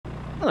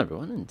Hello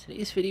everyone, in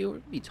today's video we're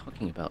going to be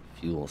talking about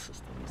fuel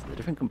systems, the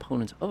different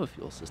components of a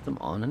fuel system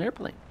on an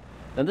airplane.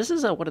 Now this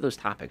is one of those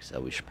topics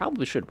that we should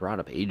have brought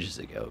up ages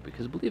ago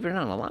because believe it or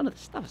not, a lot of the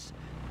stuff is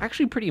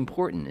actually pretty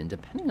important, and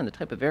depending on the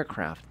type of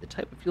aircraft, the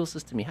type of fuel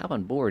system you have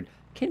on board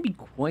can be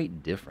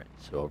quite different.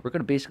 So we're going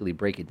to basically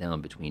break it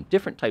down between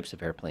different types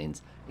of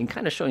airplanes and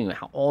kind of showing you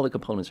how all the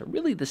components are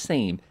really the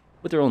same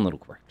with their own little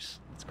quirks.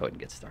 Let's go ahead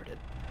and get started.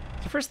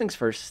 So first things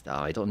first,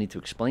 I don't need to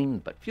explain,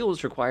 but fuel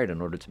is required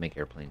in order to make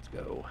airplanes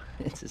go.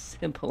 It's as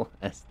simple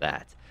as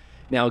that.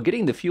 Now,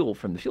 getting the fuel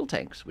from the fuel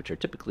tanks, which are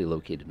typically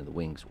located in the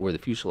wings or the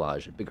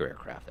fuselage of bigger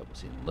aircraft that we'll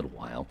see in a little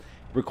while,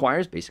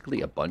 requires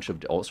basically a bunch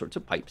of all sorts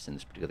of pipes. In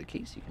this particular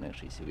case, you can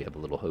actually see we have a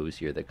little hose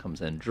here that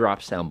comes in,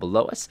 drops down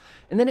below us,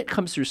 and then it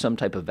comes through some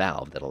type of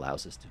valve that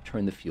allows us to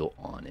turn the fuel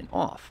on and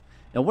off.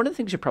 Now, one of the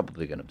things you're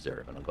probably going to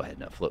observe, and I'll go ahead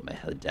and float my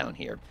head down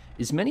here,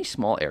 is many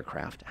small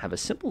aircraft have a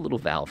simple little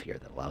valve here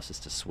that allows us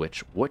to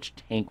switch which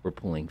tank we're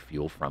pulling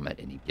fuel from at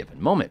any given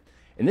moment.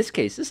 In this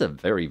case, this is a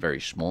very, very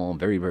small,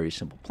 very, very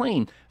simple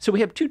plane, so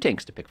we have two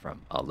tanks to pick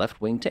from, a left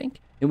wing tank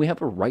and we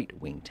have a right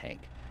wing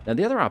tank. Now,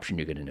 the other option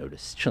you're going to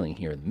notice chilling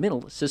here in the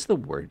middle says the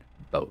word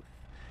both.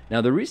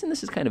 Now, the reason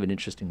this is kind of an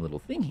interesting little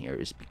thing here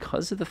is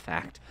because of the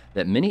fact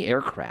that many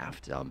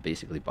aircraft,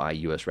 basically by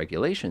U.S.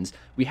 regulations,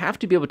 we have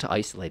to be able to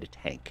isolate a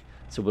tank.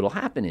 So what will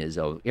happen is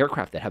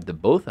aircraft that have the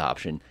both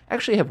option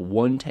actually have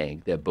one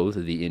tank that both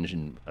of the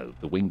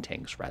the wing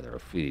tanks rather, are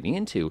feeding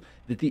into,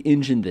 that the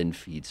engine then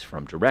feeds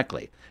from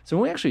directly. So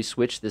when we actually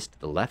switch this to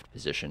the left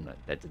position,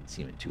 that didn't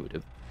seem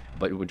intuitive,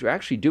 but what you're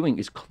actually doing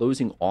is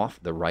closing off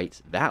the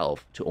right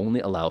valve to only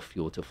allow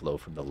fuel to flow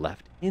from the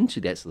left into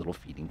that little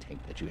feeding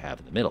tank that you have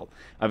in the middle.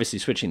 Obviously,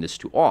 switching this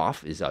to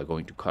off is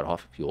going to cut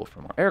off fuel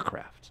from our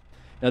aircraft.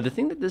 Now, the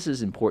thing that this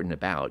is important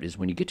about is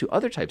when you get to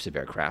other types of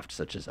aircraft,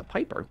 such as a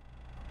Piper,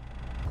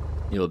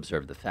 you'll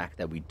observe the fact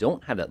that we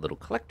don't have that little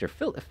collector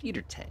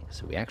feeder tank,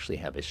 so we actually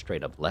have a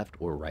straight up left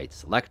or right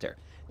selector.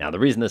 Now, the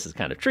reason this is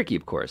kind of tricky,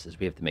 of course, is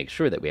we have to make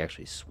sure that we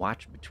actually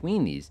swatch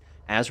between these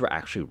as we're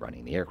actually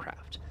running the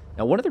aircraft.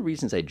 Now, one of the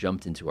reasons I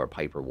jumped into our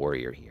Piper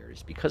Warrior here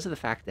is because of the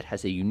fact that it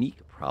has a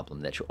unique problem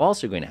that you're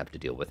also going to have to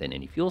deal with in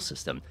any fuel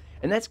system,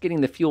 and that's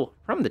getting the fuel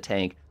from the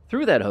tank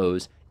through that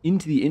hose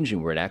into the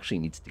engine where it actually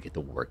needs to get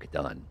the work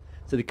done.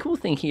 So the cool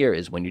thing here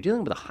is when you're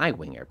dealing with a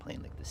high-wing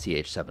airplane like the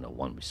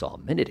CH-701 we saw a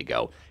minute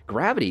ago,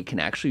 gravity can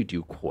actually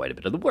do quite a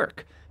bit of the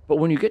work. But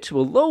when you get to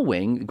a low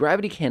wing,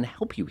 gravity can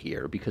help you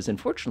here because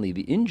unfortunately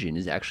the engine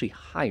is actually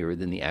higher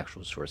than the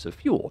actual source of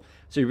fuel,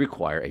 so you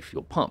require a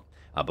fuel pump.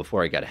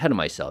 Before I got ahead of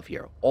myself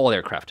here, all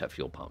aircraft have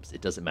fuel pumps.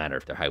 It doesn't matter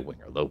if they're high wing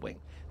or low wing.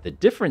 The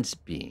difference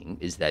being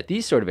is that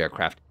these sort of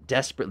aircraft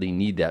desperately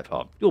need that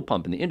fuel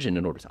pump in the engine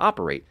in order to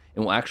operate,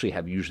 and will actually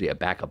have usually a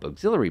backup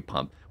auxiliary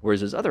pump, whereas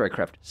those other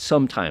aircraft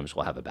sometimes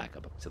will have a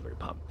backup auxiliary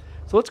pump.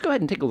 So let's go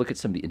ahead and take a look at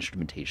some of the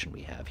instrumentation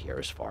we have here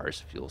as far as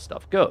fuel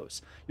stuff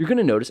goes. You're going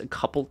to notice a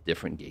couple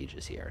different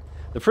gauges here.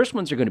 The first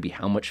ones are going to be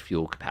how much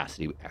fuel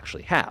capacity we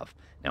actually have.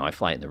 Now, I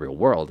fly in the real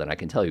world, and I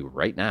can tell you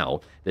right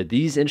now that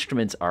these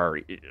instruments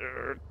are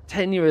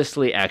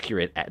tenuously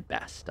accurate at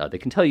best. They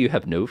can tell you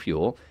have no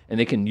fuel, and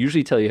they can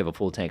usually tell you have a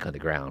full tank on the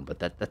ground, but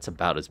that's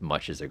about as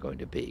much as they're going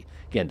to be.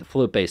 Again, the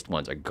float-based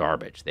ones are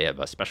garbage. They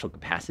have special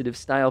capacitive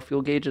style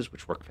fuel gauges,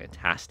 which work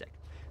fantastic.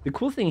 The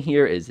cool thing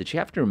here is that you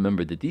have to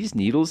remember that these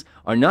needles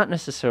are not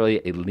necessarily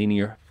a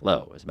linear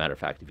flow. As a matter of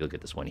fact, if you look at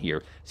this one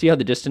here, see how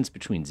the distance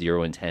between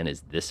 0 and 10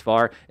 is this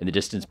far, and the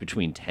distance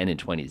between 10 and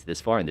 20 is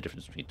this far, and the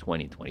difference between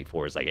 20 and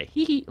 24 is like a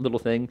hee-hee little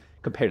thing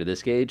compared to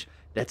this gauge?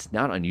 That's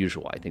not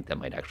unusual. I think that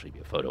might actually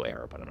be a photo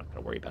error, but I'm not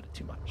going to worry about it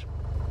too much.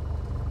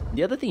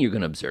 The other thing you're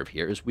going to observe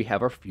here is we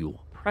have our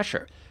fuel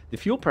pressure. The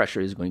fuel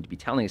pressure is going to be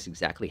telling us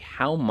exactly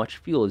how much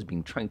fuel is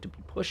trying to be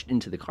pushed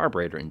into the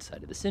carburetor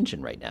inside of this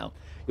engine right now.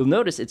 You'll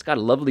notice it's got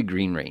a lovely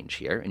green range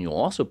here, and you'll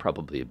also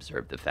probably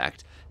observe the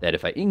fact that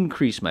if I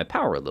increase my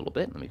power a little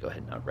bit, let me go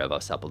ahead and rev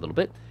us up a little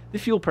bit, the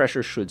fuel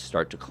pressure should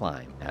start to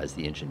climb as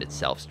the engine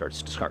itself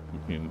starts to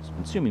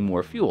consuming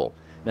more fuel.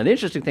 Now, the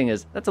interesting thing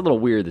is that's a little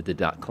weird that it did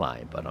not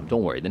climb, but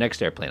don't worry, the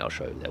next airplane I'll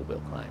show you that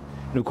will climb.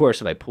 And of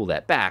course, if I pull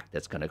that back,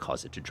 that's going to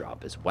cause it to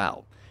drop as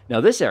well.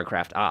 Now, this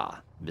aircraft,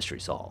 mystery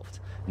solved.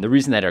 And the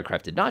reason that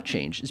aircraft did not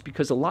change is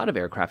because a lot of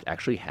aircraft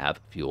actually have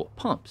fuel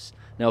pumps.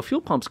 Now,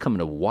 fuel pumps come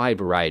in a wide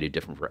variety of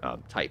different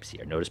types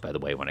here. Notice, by the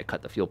way, when I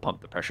cut the fuel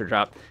pump, the pressure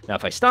dropped. Now,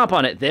 if I stomp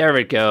on it, there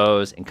it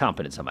goes.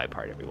 Incompetence on my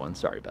part, everyone.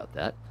 Sorry about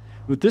that.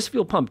 What this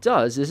fuel pump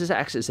does is it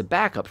acts as a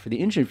backup for the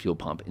engine fuel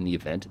pump in the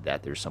event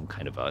that there's some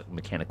kind of a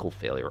mechanical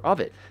failure of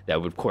it.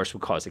 That, would, of course,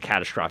 would cause a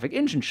catastrophic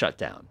engine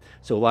shutdown.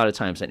 So a lot of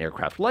times on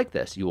aircraft like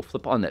this, you will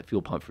flip on that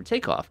fuel pump for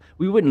takeoff.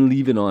 We wouldn't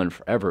leave it on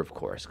forever, of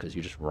course, because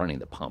you're just running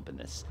the pump in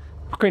this,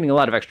 creating a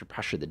lot of extra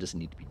pressure that doesn't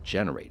need to be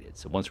generated.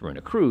 So once we're in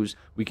a cruise,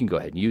 we can go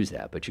ahead and use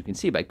that. But you can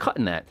see by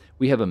cutting that,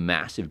 we have a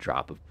massive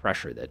drop of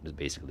pressure that is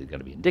basically going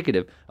to be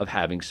indicative of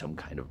having some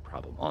kind of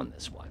problem on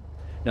this one.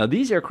 Now,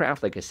 these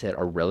aircraft, like I said,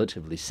 are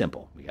relatively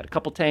simple. We got a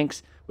couple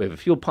tanks, we have a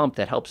fuel pump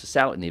that helps us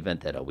out in the event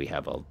that we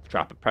have a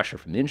drop of pressure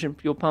from the engine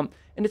fuel pump,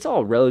 and it's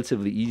all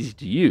relatively easy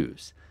to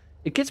use.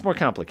 It gets more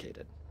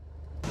complicated.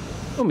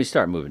 When we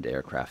start moving to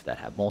aircraft that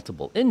have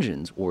multiple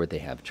engines or they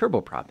have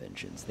turboprop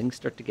engines, things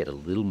start to get a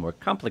little more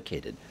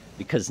complicated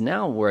because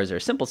now, whereas our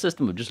simple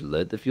system would just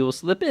let the fuel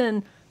slip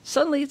in,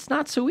 suddenly it's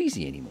not so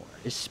easy anymore,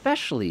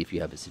 especially if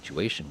you have a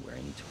situation where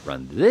I need to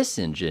run this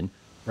engine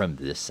from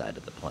this side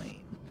of the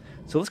plane.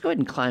 So let's go ahead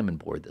and climb and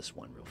board this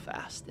one real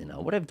fast. And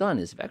what I've done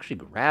is I've actually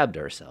grabbed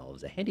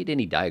ourselves a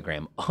handy-dandy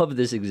diagram of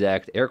this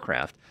exact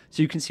aircraft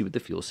so you can see what the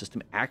fuel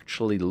system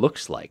actually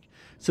looks like.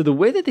 So the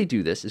way that they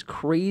do this, as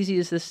crazy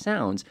as this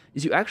sounds,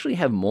 is you actually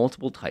have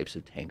multiple types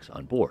of tanks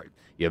on board.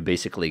 You have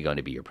basically going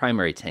to be your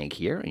primary tank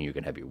here, and you're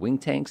going to have your wing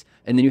tanks,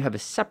 and then you have a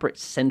separate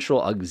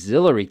central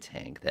auxiliary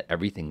tank that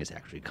everything is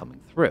actually coming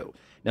through.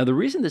 Now, the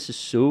reason this is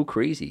so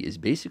crazy is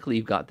basically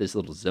you've got this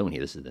little zone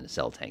here. This is the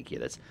nacelle tank here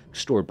that's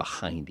stored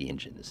behind the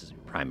engine. This is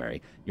your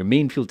primary. Your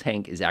main fuel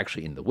tank is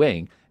actually in the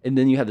wing, and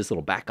then you have this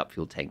little backup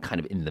fuel tank kind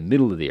of in the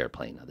middle of the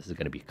airplane. Now, this is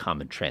going to be a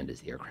common trend as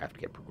the aircraft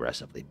get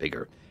progressively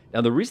bigger. Now,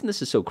 the reason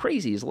this is so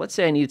crazy is let's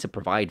say I needed to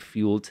provide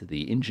fuel to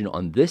the engine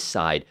on this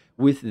side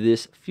with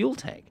this fuel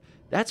tank.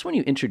 That's when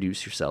you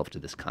introduce yourself to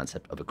this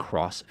concept of a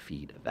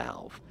cross-feed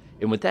valve.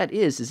 And what that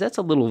is that's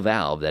a little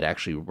valve that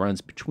actually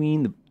runs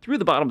through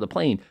the bottom of the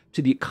plane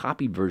to the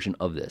copied version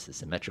of this, the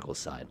symmetrical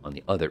side on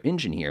the other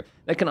engine here,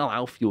 that can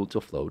allow fuel to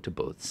flow to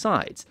both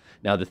sides.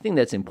 Now, the thing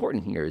that's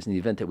important here is in the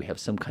event that we have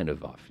some kind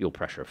of fuel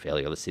pressure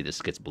failure, let's say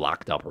this gets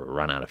blocked up or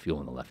run out of fuel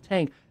in the left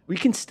tank, we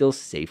can still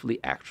safely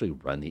actually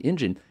run the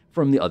engine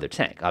from the other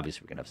tank.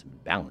 Obviously, we're going to have some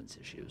balance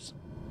issues.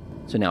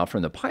 So now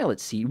from the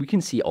pilot's seat, we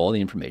can see all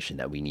the information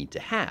that we need to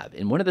have.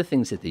 And one of the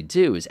things that they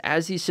do is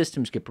as these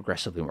systems get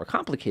progressively more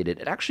complicated,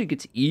 it actually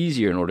gets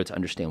easier in order to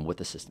understand what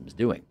the system's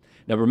doing.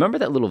 Now, remember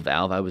that little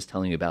valve I was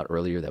telling you about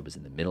earlier that was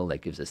in the middle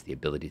that gives us the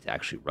ability to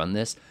actually run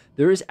this?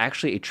 There is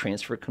actually a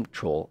transfer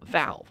control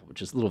valve,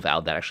 which is a little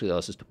valve that actually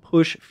allows us to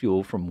push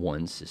fuel from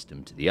one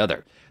system to the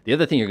other. The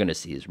other thing you're going to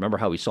see is, remember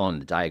how we saw in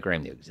the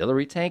diagram the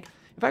auxiliary tank?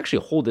 If I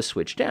actually hold this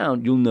switch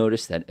down, you'll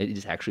notice that it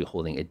is actually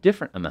holding a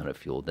different amount of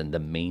fuel than the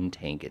main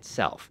tank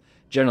itself.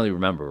 Generally,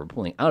 remember, we're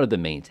pulling out of the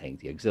main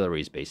tank. The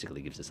auxiliaries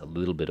basically gives us a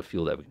little bit of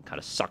fuel that we can kind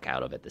of suck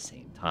out of at the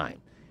same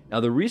time. Now,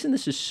 the reason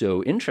this is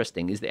so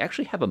interesting is they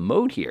actually have a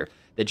mode here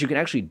that you can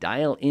actually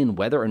dial in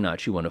whether or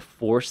not you want to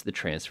force the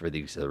transfer of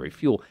the auxiliary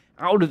fuel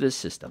out of this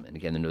system. And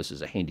again, notice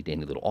there's a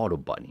handy-dandy little auto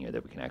button here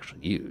that we can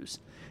actually use.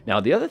 Now,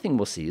 the other thing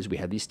we'll see is we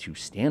have these two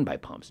standby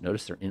pumps.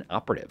 Notice they're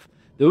inoperative.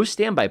 Those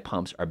standby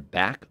pumps are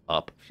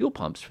backup fuel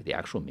pumps for the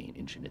actual main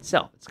engine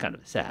itself. It's kind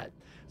of sad.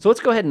 So let's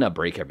go ahead and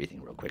break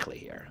everything real quickly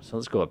here. So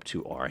let's go up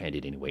to our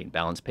handy-dandy weight and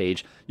balance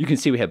page. You can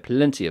see we have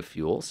plenty of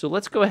fuel. So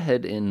let's go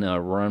ahead and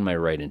run my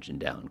right engine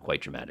down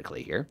quite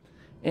dramatically here.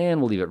 And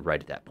we'll leave it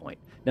right at that point.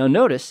 Now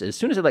notice, as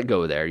soon as I let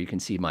go there, you can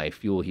see my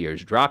fuel here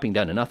is dropping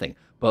down to nothing.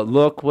 But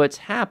look what's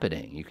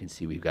happening. You can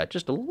see we've got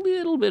just a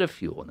little bit of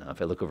fuel. Now,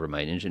 if I look over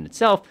my engine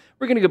itself,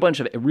 we're getting a bunch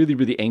of really,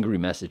 really angry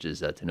messages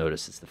to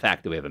notice. It's the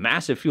fact that we have a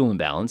massive fuel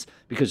imbalance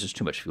because there's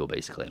too much fuel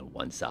basically on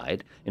one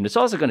side. And it's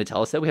also going to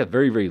tell us that we have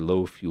very, very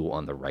low fuel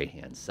on the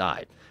right-hand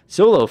side.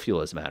 So low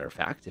fuel, as a matter of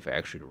fact, if I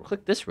actually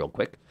click this real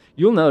quick,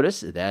 you'll notice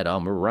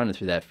that we're running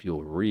through that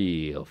fuel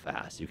real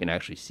fast. You can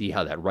actually see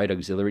how that right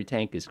auxiliary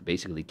tank is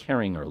basically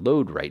carrying our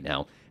load right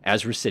now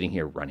as we're sitting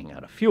here running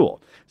out of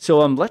fuel.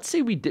 So let's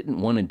say we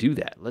didn't want to do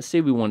that. Let's say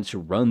we wanted to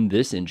run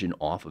this engine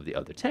off of the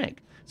other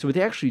tank. So what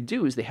they actually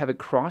do is they have a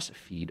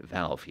cross-feed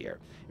valve here.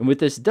 And what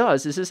this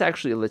does is this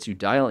actually lets you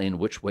dial in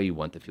which way you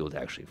want the fuel to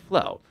actually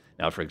flow.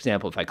 Now, for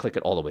example, if I click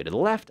it all the way to the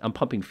left, I'm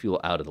pumping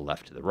fuel out of the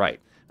left to the right.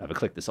 Now, if I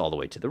click this all the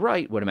way to the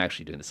right, what I'm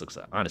actually doing,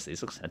 honestly,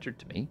 this looks centered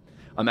to me.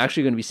 I'm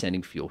actually going to be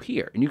sending fuel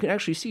here. And you can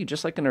actually see,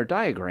 just like in our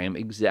diagram,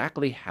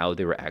 exactly how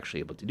they were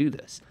actually able to do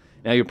this.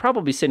 Now, you're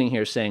probably sitting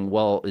here saying,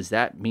 well, does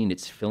that mean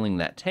it's filling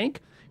that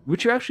tank?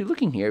 What you're actually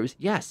looking here is,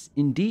 yes,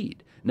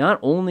 indeed. Not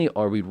only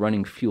are we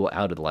running fuel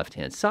out of the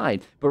left-hand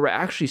side, but we're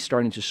actually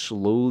starting to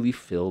slowly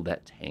fill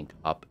that tank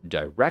up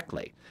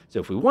directly. So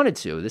if we wanted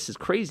to, this is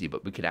crazy,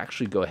 but we could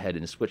actually go ahead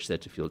and switch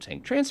that to fuel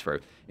tank transfer.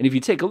 And if you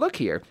take a look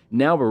here,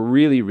 now we're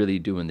really, really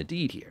doing the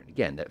deed here. And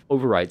again, that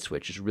override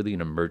switch is really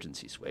an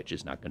emergency switch.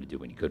 It's not going to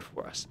do any good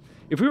for us.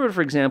 If we were,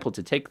 for example,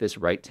 to take this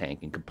right tank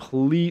and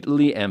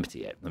completely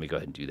empty it, let me go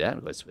ahead and do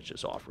that. Let's switch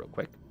this off real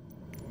quick.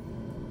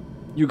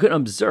 You can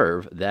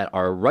observe that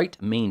our right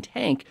main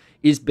tank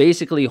is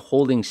basically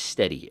holding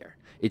steady here.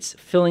 It's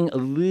filling a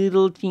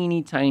little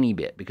teeny tiny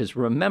bit because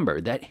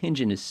remember, that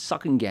engine is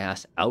sucking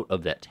gas out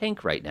of that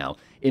tank right now,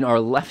 and our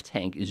left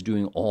tank is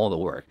doing all the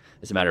work.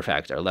 As a matter of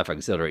fact, our left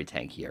auxiliary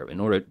tank here,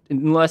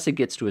 unless it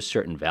gets to a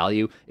certain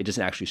value, it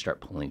doesn't actually start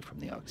pulling from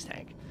the aux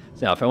tank.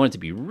 So now, if I wanted to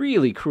be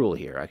really cruel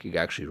here, I could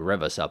actually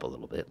rev us up a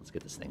little bit. Let's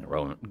get this thing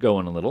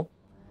going a little.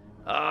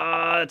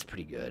 That's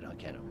pretty good.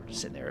 Okay, no, we're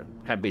just sitting there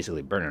kind of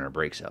basically burning our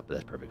brakes up, but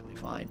that's perfectly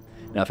fine.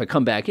 Now, if I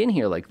come back in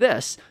here like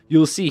this,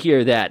 you'll see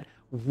here that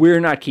we're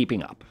not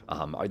keeping up.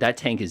 That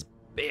tank is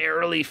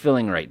barely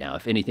filling right now.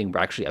 If anything,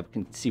 I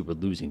can see we're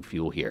losing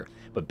fuel here.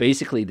 But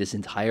basically, this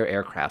entire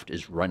aircraft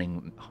is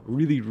running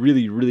really,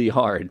 really, really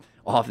hard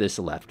off this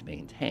left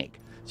main tank.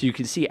 So you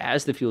can see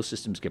as the fuel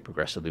systems get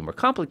progressively more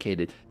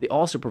complicated, they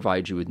also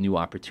provide you with new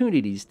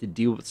opportunities to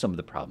deal with some of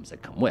the problems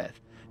that come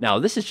with. Now,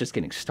 this is just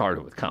getting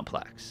started with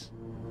complex.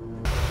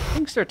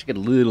 Things start to get a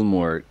little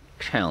more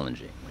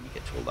challenging when you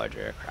get to a larger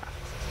aircraft,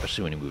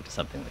 especially when you move to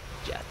something like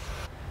jets.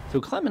 So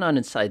climbing on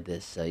inside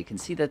this, you can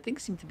see that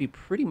things seem to be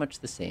pretty much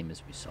the same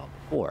as we saw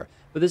before,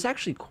 but there's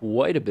actually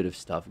quite a bit of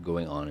stuff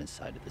going on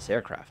inside of this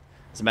aircraft.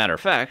 As a matter of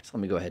fact,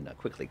 let me go ahead and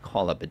quickly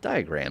call up a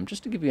diagram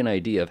just to give you an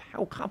idea of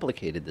how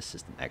complicated this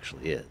system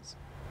actually is.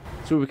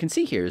 So what we can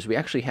see here is we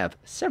actually have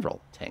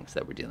several tanks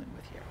that we're dealing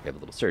with here. We have a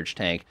little surge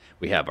tank,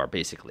 we have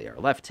basically our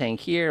left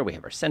tank here, we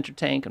have our center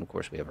tank, and of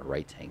course we have our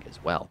right tank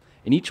as well.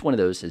 And each one of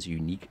those has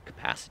unique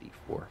capacity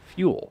for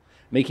fuel.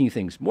 Making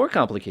things more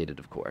complicated,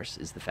 of course,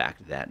 is the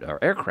fact that our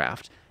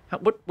aircraft,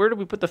 where do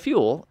we put the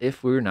fuel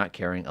if we're not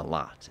carrying a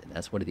lot? And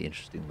that's one of the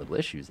interesting little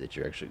issues that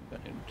you're actually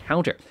going to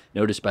encounter.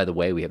 Notice, by the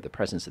way, we have the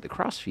presence of the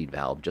crossfeed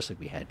valve just like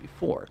we had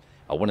before.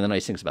 One of the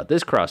nice things about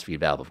this crossfeed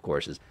valve, of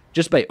course, is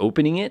just by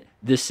opening it,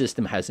 this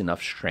system has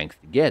enough strength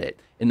to get it.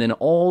 And then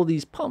all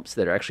these pumps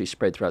that are actually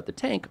spread throughout the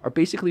tank are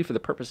basically for the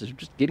purposes of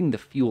just getting the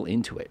fuel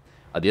into it.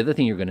 The other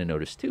thing you're going to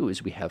notice, too,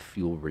 is we have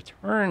fuel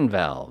return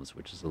valves,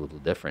 which is a little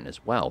different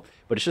as well.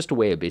 But it's just a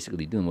way of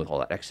basically dealing with all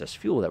that excess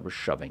fuel that we're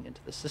shoving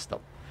into the system.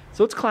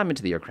 So let's climb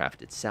into the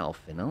aircraft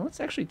itself, and let's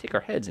actually take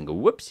our heads and go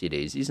whoopsie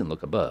daisies and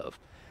look above.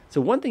 So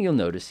one thing you'll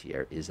notice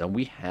here is that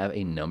we have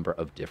a number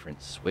of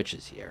different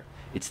switches here.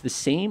 It's the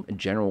same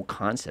general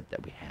concept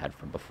that we had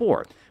from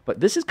before, but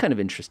this is kind of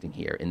interesting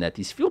here in that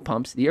these fuel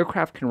pumps, the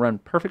aircraft can run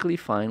perfectly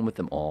fine with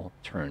them all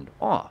turned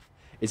off.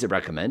 Is it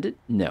recommended?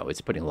 No, it's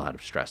putting a lot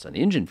of stress on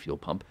the engine fuel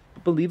pump,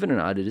 but believe it or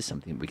not, it is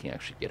something we can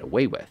actually get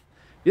away with.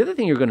 The other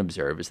thing you're going to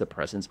observe is the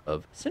presence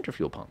of center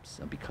fuel pumps,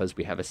 because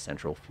we have a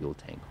central fuel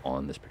tank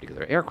on this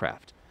particular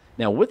aircraft.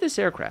 Now, with this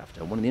aircraft,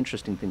 one of the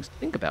interesting things to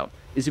think about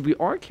is if we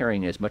are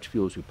carrying as much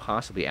fuel as we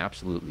possibly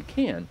absolutely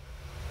can,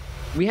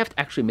 we have to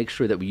actually make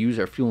sure that we use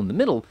our fuel in the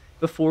middle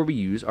before we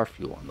use our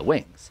fuel on the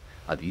wings.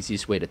 The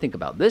easiest way to think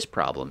about this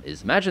problem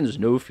is imagine there's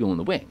no fuel in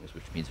the wings,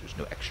 which means there's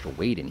no extra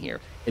weight in here.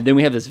 And then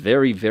we have this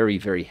very, very,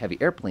 very heavy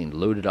airplane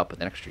loaded up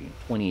with an extra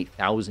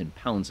 28,000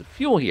 pounds of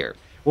fuel here.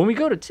 When we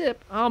go to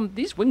tip,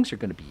 these wings are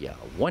going to be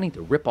wanting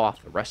to rip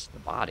off the rest of the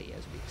body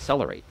as we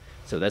accelerate.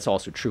 So that's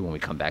also true when we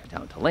come back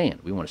down to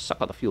land. We want to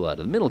suck all the fuel out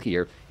of the middle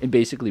here and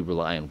basically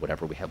rely on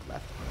whatever we have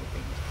left on the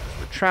wings as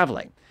we're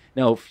traveling.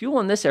 Now, fuel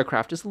on this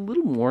aircraft is a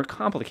little more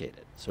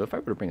complicated. So if I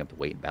were to bring up the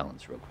weight and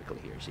balance real quickly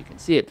here so you can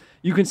see it,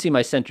 you can see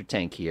my center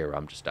tank here.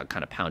 I'm just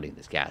kind of pounding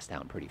this gas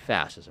down pretty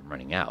fast as I'm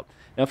running out.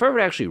 Now, if I were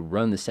to actually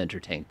run the center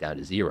tank down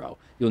to zero,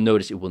 you'll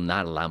notice it will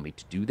not allow me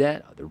to do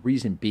that. The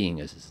reason being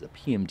is this is a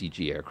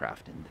PMDG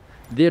aircraft, and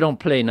they don't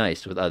play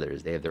nice with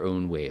others. They have their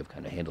own way of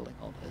kind of handling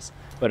all this.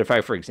 But if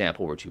I, for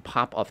example, were to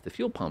pop off the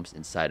fuel pumps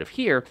inside of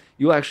here,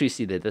 you'll actually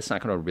see that that's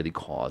not going to really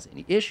cause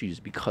any issues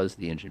because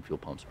the engine fuel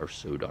pumps are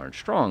so darn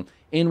strong,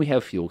 and we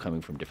have fuel coming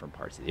from different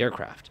parts of the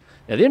aircraft.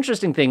 Now, the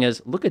interesting thing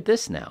is, look at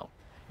this now.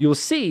 You'll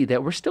see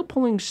that we're still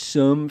pulling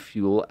some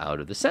fuel out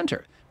of the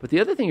center. But the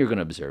other thing you're going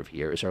to observe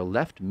here is our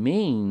left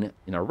main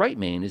and our right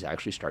main is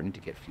actually starting to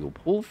get fuel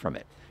pulled from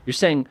it. You're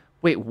saying,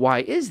 wait, why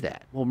is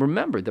that? Well,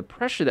 remember, the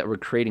pressure that we're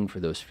creating for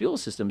those fuel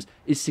systems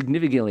is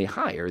significantly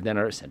higher than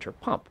our center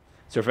pump.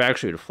 So if I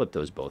actually were to flip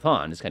those both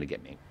on, it's going to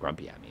get me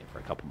grumpy at me for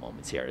a couple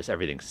moments here as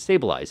everything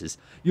stabilizes.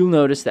 You'll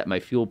notice that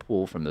my fuel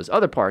pool from those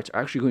other parts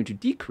are actually going to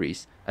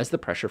decrease as the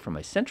pressure from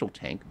my central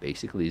tank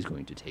basically is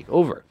going to take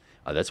over.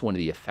 That's one of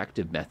the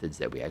effective methods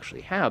that we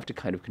actually have to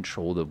kind of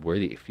control where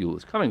the fuel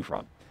is coming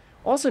from.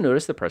 Also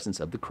notice the presence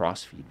of the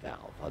crossfeed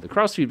valve. The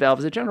crossfeed valve,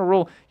 as a general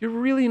rule, you're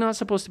really not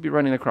supposed to be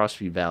running the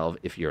crossfeed valve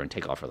if you're in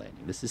takeoff or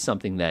landing. This is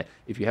something that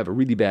if you have a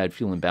really bad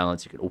fuel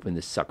imbalance, you can open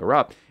this sucker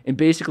up and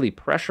basically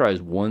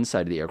pressurize one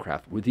side of the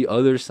aircraft with the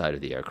other side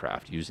of the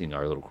aircraft using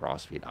our little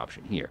crossfeed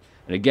option here.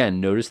 And again,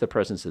 notice the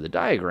presence of the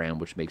diagram,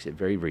 which makes it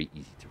very, very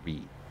easy to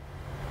read.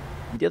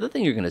 The other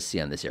thing you're going to see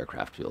on this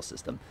aircraft fuel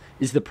system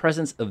is the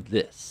presence of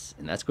this,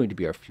 and that's going to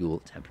be our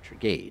fuel temperature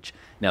gauge.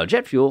 Now,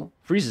 jet fuel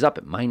freezes up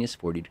at minus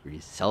 40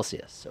 degrees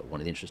Celsius. So one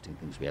of the interesting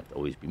things we have to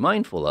always be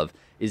mindful of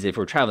is if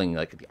we're traveling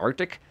like the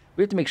Arctic,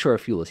 we have to make sure our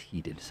fuel is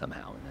heated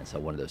somehow. And that's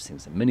one of those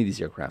things that many of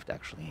these aircraft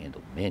actually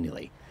handle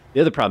manually.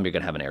 The other problem you're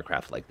going to have in an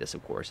aircraft like this,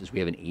 of course, is we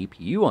have an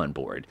APU on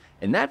board,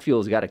 and that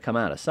fuel's got to come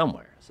out of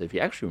somewhere. So if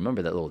you actually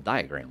remember that little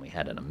diagram we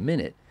had in a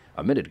minute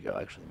ago,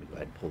 actually, let me go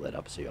ahead and pull that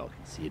up so y'all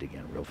can see it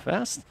again real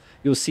fast.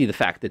 You'll see the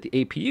fact that the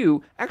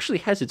APU actually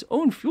has its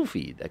own fuel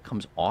feed that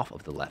comes off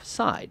of the left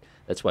side.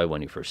 That's why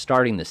when you're first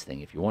starting this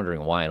thing, if you're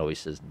wondering why it always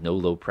says no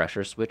low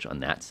pressure switch on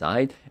that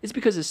side, it's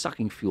because it's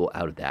sucking fuel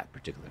out of that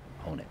particular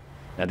component.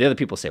 Now, the other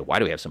people say, why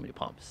do we have so many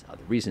pumps?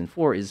 The reason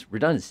for is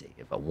redundancy.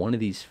 If one of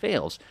these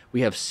fails,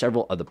 we have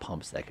several other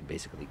pumps that can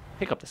basically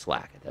pick up the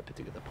slack at that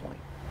particular point.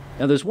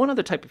 Now, there's one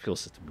other type of fuel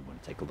system we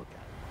want to take a look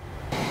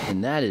at,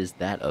 and that is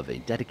that of a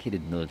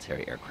dedicated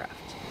military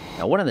aircraft.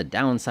 Now, one of the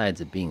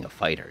downsides of being a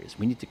fighter is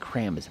we need to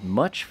cram as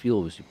much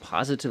fuel as we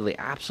positively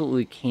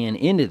absolutely can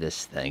into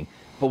this thing,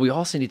 but we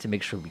also need to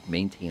make sure we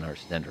maintain our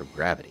center of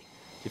gravity.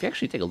 So if you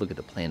actually take a look at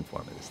the plan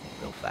form of this thing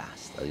real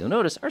fast, you'll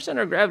notice our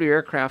center of gravity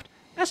aircraft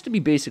has to be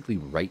basically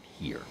right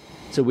here.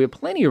 So we have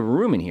plenty of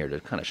room in here to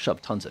kind of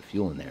shove tons of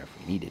fuel in there if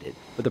we needed it.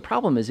 But the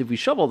problem is if we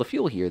shove all the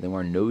fuel here, then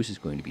our nose is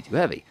going to be too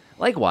heavy.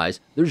 Likewise,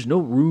 there's no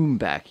room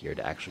back here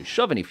to actually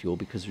shove any fuel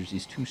because there's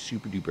these two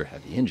super duper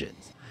heavy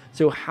engines.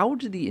 So how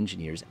did the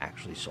engineers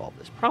actually solve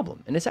this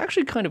problem? And it's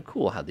actually kind of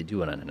cool how they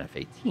do it on an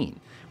F-18.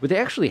 What they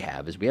actually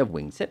have is we have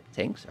wing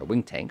tanks, or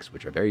wing tanks,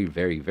 which are very,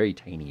 very, very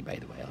tiny, by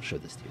the way. I'll show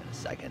this to you in a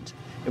second.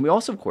 And we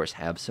also, of course,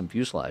 have some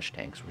fuselage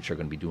tanks, which are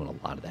going to be doing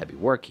a lot of the heavy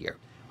work here.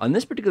 On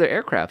this particular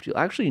aircraft, you'll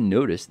actually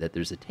notice that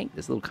there's a tank,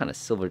 this little kind of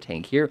silver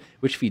tank here,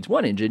 which feeds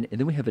one engine, and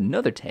then we have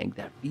another tank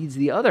that feeds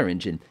the other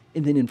engine.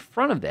 And then in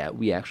front of that,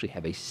 we actually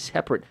have a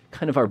separate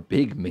kind of our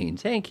big main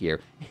tank here.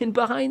 And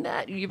behind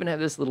that, you even have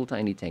this little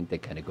tiny tank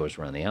that kind of goes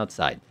around the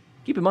outside.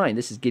 Keep in mind,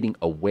 this is getting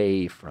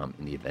away from,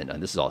 in the event,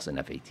 and this is also an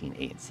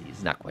F-18A and C.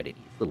 It's not quite an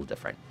E, it's a little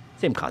different.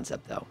 Same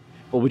concept, though.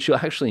 But what you'll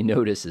actually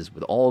notice is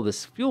with all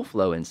this fuel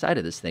flow inside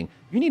of this thing,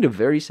 you need a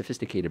very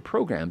sophisticated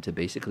program to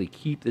basically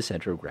keep the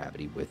center of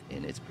gravity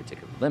within its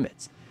particular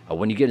limits.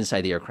 When you get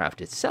inside the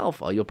aircraft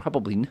itself, you'll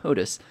probably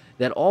notice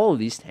that all of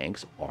these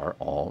tanks are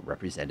all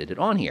represented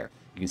on here.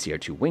 You can see our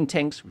two wing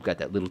tanks. We've got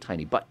that little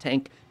tiny butt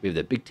tank. We have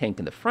the big tank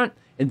in the front.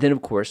 And then,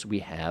 of course, we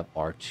have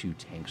our two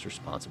tanks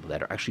responsible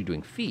that are actually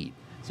doing feed.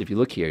 So if you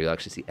look here, you'll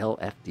actually see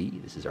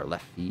LFD. This is our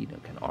left feed,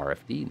 kind of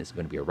RFD, and this is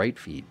going to be a right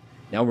feed.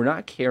 Now, we're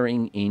not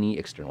carrying any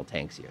external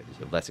tanks here.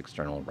 There's a left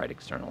external, right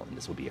external, and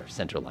this will be our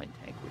center line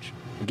tank, which,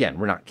 again,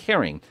 we're not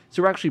carrying.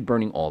 So we're actually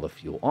burning all the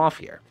fuel off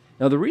here.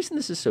 Now, the reason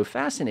this is so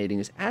fascinating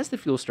is as the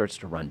fuel starts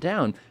to run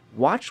down,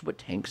 watch what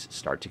tanks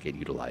start to get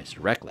utilized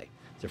directly.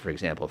 So, for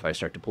example, if I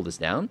start to pull this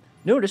down,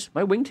 notice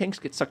my wing tanks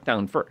get sucked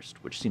down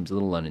first, which seems a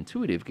little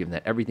unintuitive given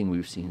that everything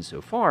we've seen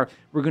so far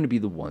were going to be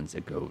the ones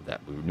that go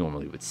that we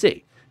normally would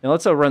see. Now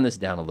let's run this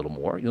down a little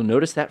more. You'll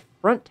notice that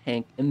front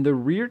tank and the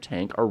rear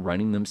tank are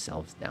running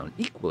themselves down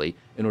equally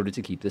in order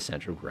to keep the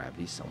center of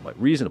gravity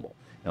somewhat reasonable.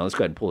 Now let's go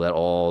ahead and pull that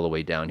all the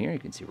way down here. You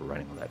can see we're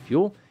running all that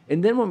fuel.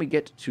 And then when we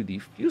get to the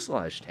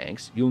fuselage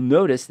tanks, you'll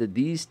notice that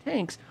these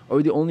tanks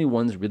are the only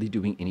ones really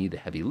doing any of the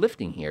heavy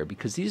lifting here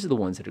because these are the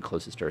ones that are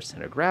closest to our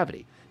center of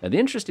gravity. Now the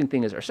interesting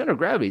thing is our center of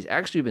gravity has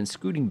actually been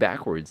scooting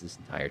backwards this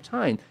entire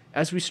time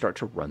as we start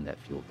to run that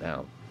fuel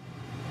down.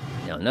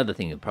 Now, another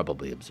thing you'll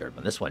probably observe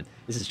on this one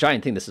is this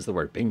giant thing. This is the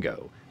word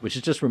bingo, which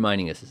is just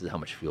reminding us this is how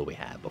much fuel we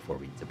have before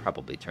we need to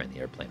probably turn the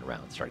airplane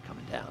around and start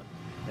coming down.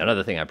 Now,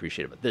 another thing I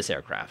appreciate about this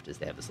aircraft is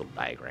they have this little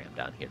diagram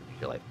down here to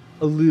make your life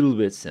a little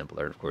bit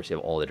simpler. And of course, you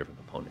have all the different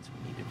components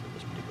we needed for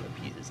those particular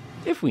pieces,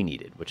 if we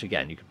needed, which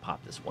again, you could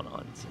pop this one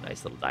on and see a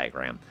nice little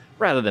diagram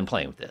rather than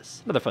playing with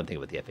this. Another fun thing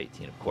with the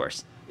F-18, of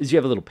course, is you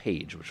have a little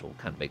page which will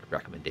kind of make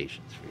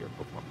recommendations for your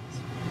performance.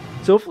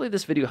 So hopefully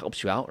this video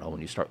helps you out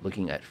when you start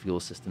looking at fuel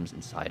systems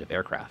inside of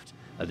aircraft.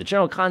 The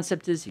general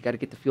concept is you got to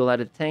get the fuel out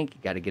of the tank,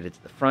 you got to get it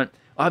to the front.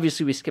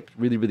 Obviously, we skipped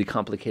really, really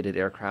complicated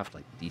aircraft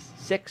like the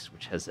DC-6,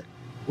 which has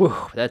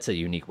that's a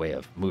unique way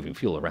of moving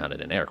fuel around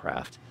in an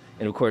aircraft.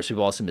 And of course, we've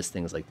also missed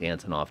things like the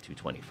Antonov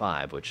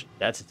 225, which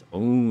that's its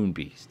own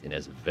beast and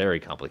has a very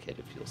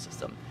complicated fuel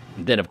system.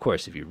 And then, of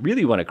course, if you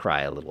really want to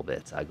cry a little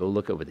bit, go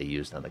look at what they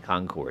used on the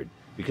Concorde,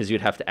 because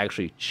you'd have to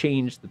actually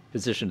change the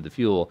position of the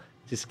fuel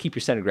to keep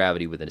your center of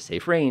gravity within a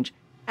safe range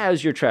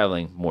as you're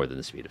traveling more than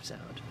the speed of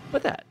sound.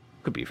 But that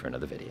could be for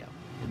another video.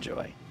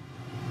 Enjoy.